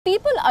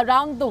People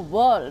around the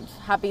world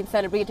have been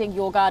celebrating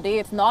Yoga Day.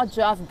 It's not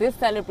just this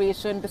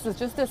celebration. This is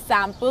just a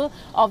sample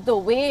of the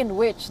way in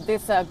which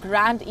this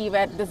grand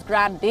event, this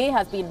grand day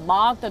has been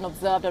marked and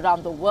observed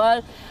around the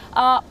world.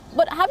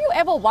 But have you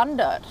ever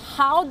wondered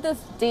how this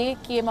day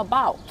came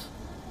about?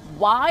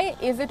 Why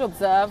is it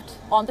observed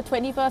on the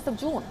 21st of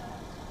June?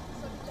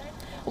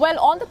 Well,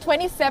 on the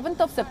 27th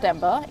of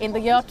September in the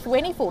year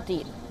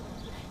 2014,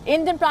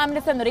 Indian Prime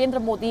Minister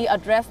Narendra Modi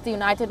addressed the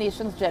United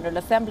Nations General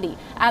Assembly,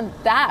 and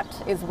that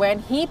is when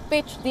he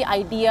pitched the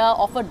idea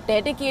of a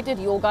dedicated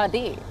Yoga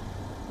Day.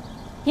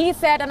 He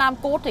said, and I'm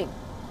quoting,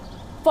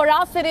 "For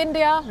us in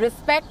India,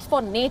 respect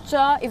for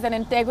nature is an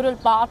integral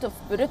part of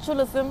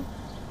spiritualism.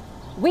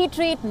 We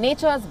treat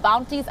nature's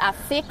bounties as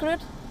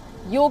sacred.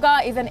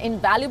 Yoga is an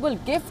invaluable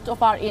gift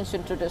of our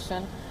ancient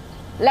tradition.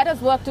 Let us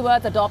work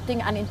towards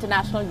adopting an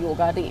international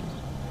Yoga Day."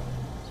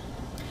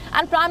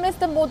 And Prime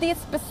Minister Modi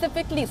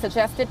specifically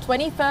suggested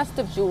 21st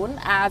of June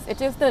as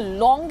it is the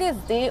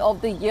longest day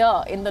of the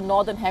year in the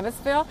Northern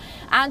Hemisphere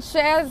and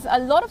shares a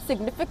lot of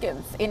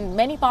significance in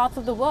many parts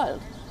of the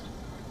world.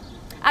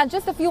 And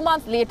just a few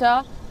months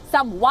later,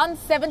 some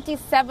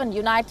 177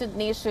 United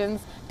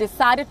Nations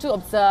decided to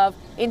observe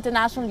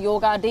International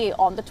Yoga Day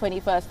on the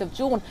 21st of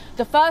June.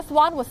 The first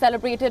one was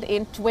celebrated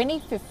in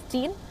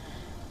 2015.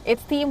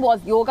 Its theme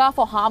was Yoga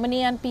for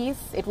Harmony and Peace.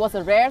 It was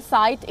a rare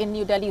sight in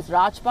New Delhi's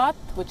Rajpath,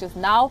 which is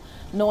now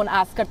known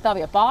as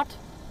Kartavya Path.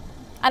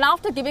 And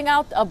after giving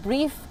out a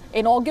brief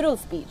inaugural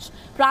speech,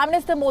 Prime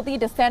Minister Modi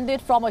descended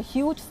from a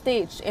huge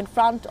stage in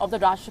front of the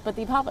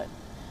Rashtrapati Bhavan.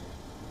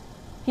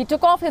 He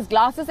took off his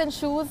glasses and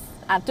shoes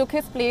and took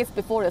his place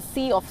before a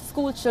sea of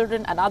school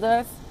children and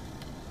others.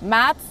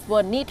 Mats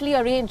were neatly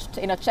arranged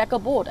in a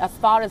checkerboard as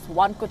far as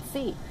one could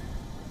see.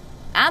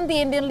 And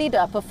the Indian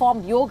leader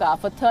performed yoga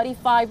for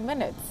 35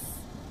 minutes.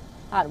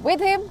 And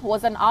with him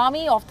was an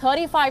army of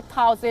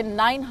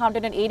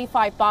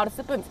 35,985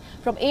 participants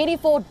from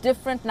 84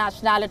 different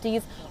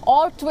nationalities,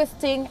 all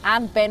twisting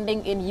and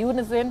bending in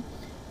unison,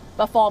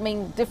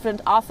 performing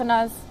different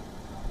asanas.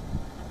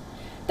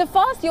 The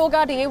first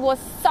Yoga Day was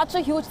such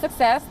a huge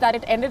success that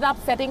it ended up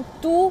setting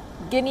 2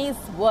 Guinness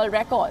World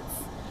Records.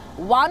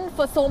 One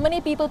for so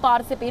many people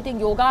participating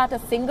yoga at a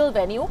single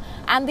venue,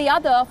 and the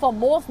other for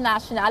most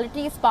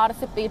nationalities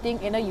participating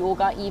in a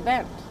yoga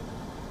event.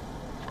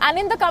 And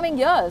in the coming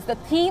years, the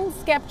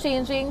themes kept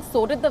changing,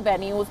 so did the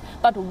venues,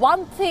 but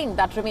one thing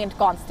that remained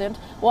constant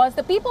was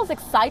the people's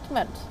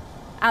excitement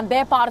and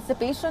their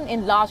participation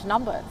in large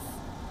numbers.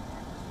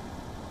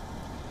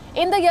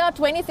 In the year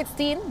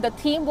 2016, the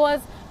theme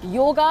was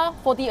Yoga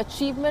for the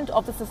Achievement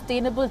of the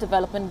Sustainable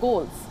Development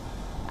Goals.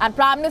 And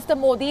Prime Minister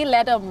Modi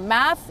led a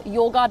mass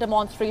yoga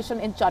demonstration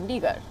in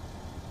Chandigarh.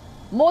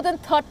 More than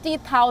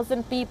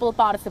 30,000 people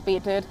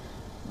participated,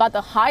 but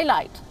the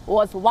highlight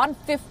was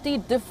 150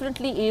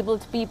 differently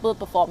abled people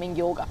performing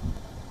yoga.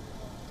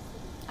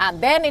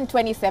 And then in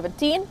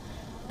 2017,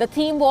 the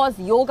theme was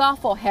Yoga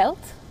for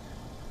Health.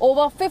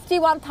 Over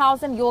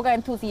 51,000 yoga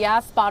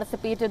enthusiasts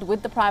participated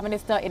with the Prime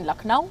Minister in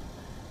Lucknow.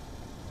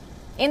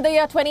 In the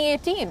year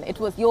 2018, it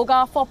was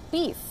Yoga for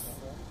Peace.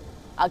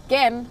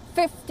 Again,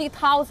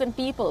 50,000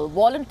 people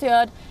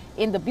volunteered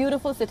in the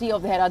beautiful city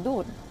of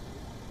Dehradun.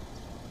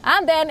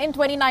 And then in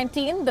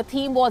 2019, the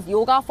theme was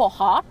Yoga for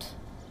Heart.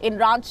 In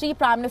Ranchi,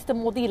 Prime Minister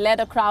Modi led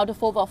a crowd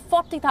of over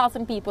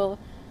 40,000 people.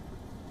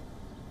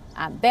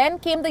 And then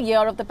came the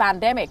year of the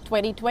pandemic,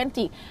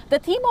 2020. The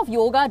theme of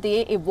Yoga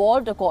Day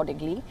evolved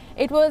accordingly.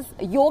 It was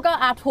yoga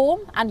at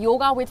home and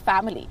yoga with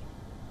family.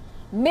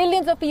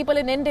 Millions of people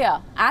in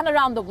India and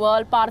around the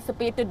world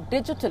participated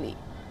digitally.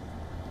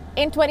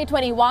 In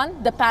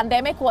 2021, the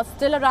pandemic was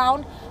still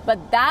around,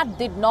 but that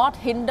did not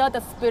hinder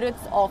the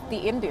spirits of the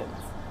Indians.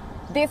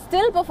 They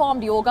still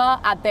performed yoga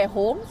at their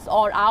homes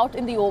or out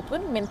in the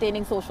open,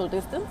 maintaining social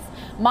distance,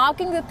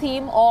 marking the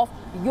theme of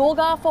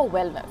Yoga for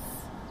Wellness.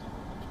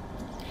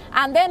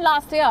 And then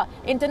last year,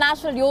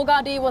 International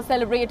Yoga Day was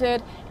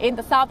celebrated in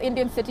the South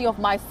Indian city of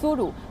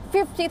Mysuru.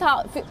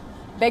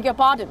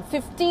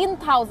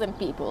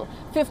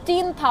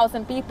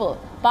 15,000 people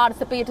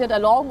participated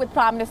along with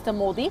Prime Minister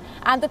Modi,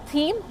 and the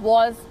theme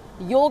was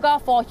Yoga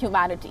for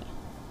Humanity.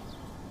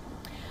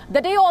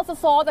 The day also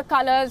saw the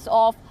colors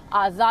of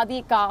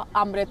Azadi Ka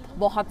Amrit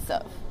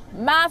Mahotsav.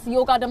 Mass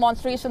yoga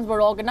demonstrations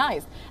were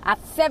organized at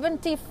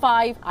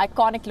 75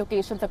 iconic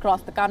locations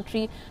across the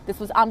country. This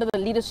was under the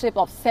leadership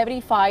of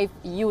 75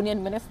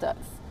 union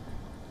ministers.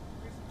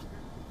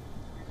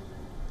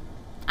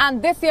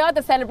 And this year,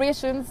 the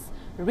celebrations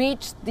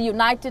reached the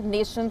United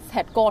Nations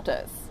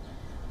headquarters.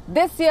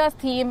 This year's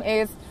theme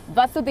is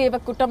Vasudhaiva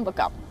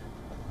Kutumbakam.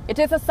 It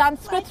is a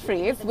Sanskrit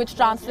phrase which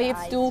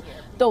translates to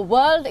 "the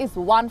world is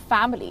one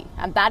family,"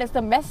 and that is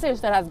the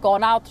message that has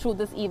gone out through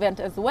this event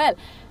as well.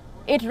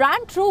 It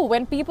rang true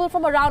when people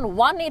from around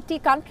 180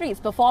 countries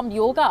performed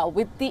yoga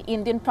with the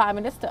Indian Prime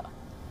Minister.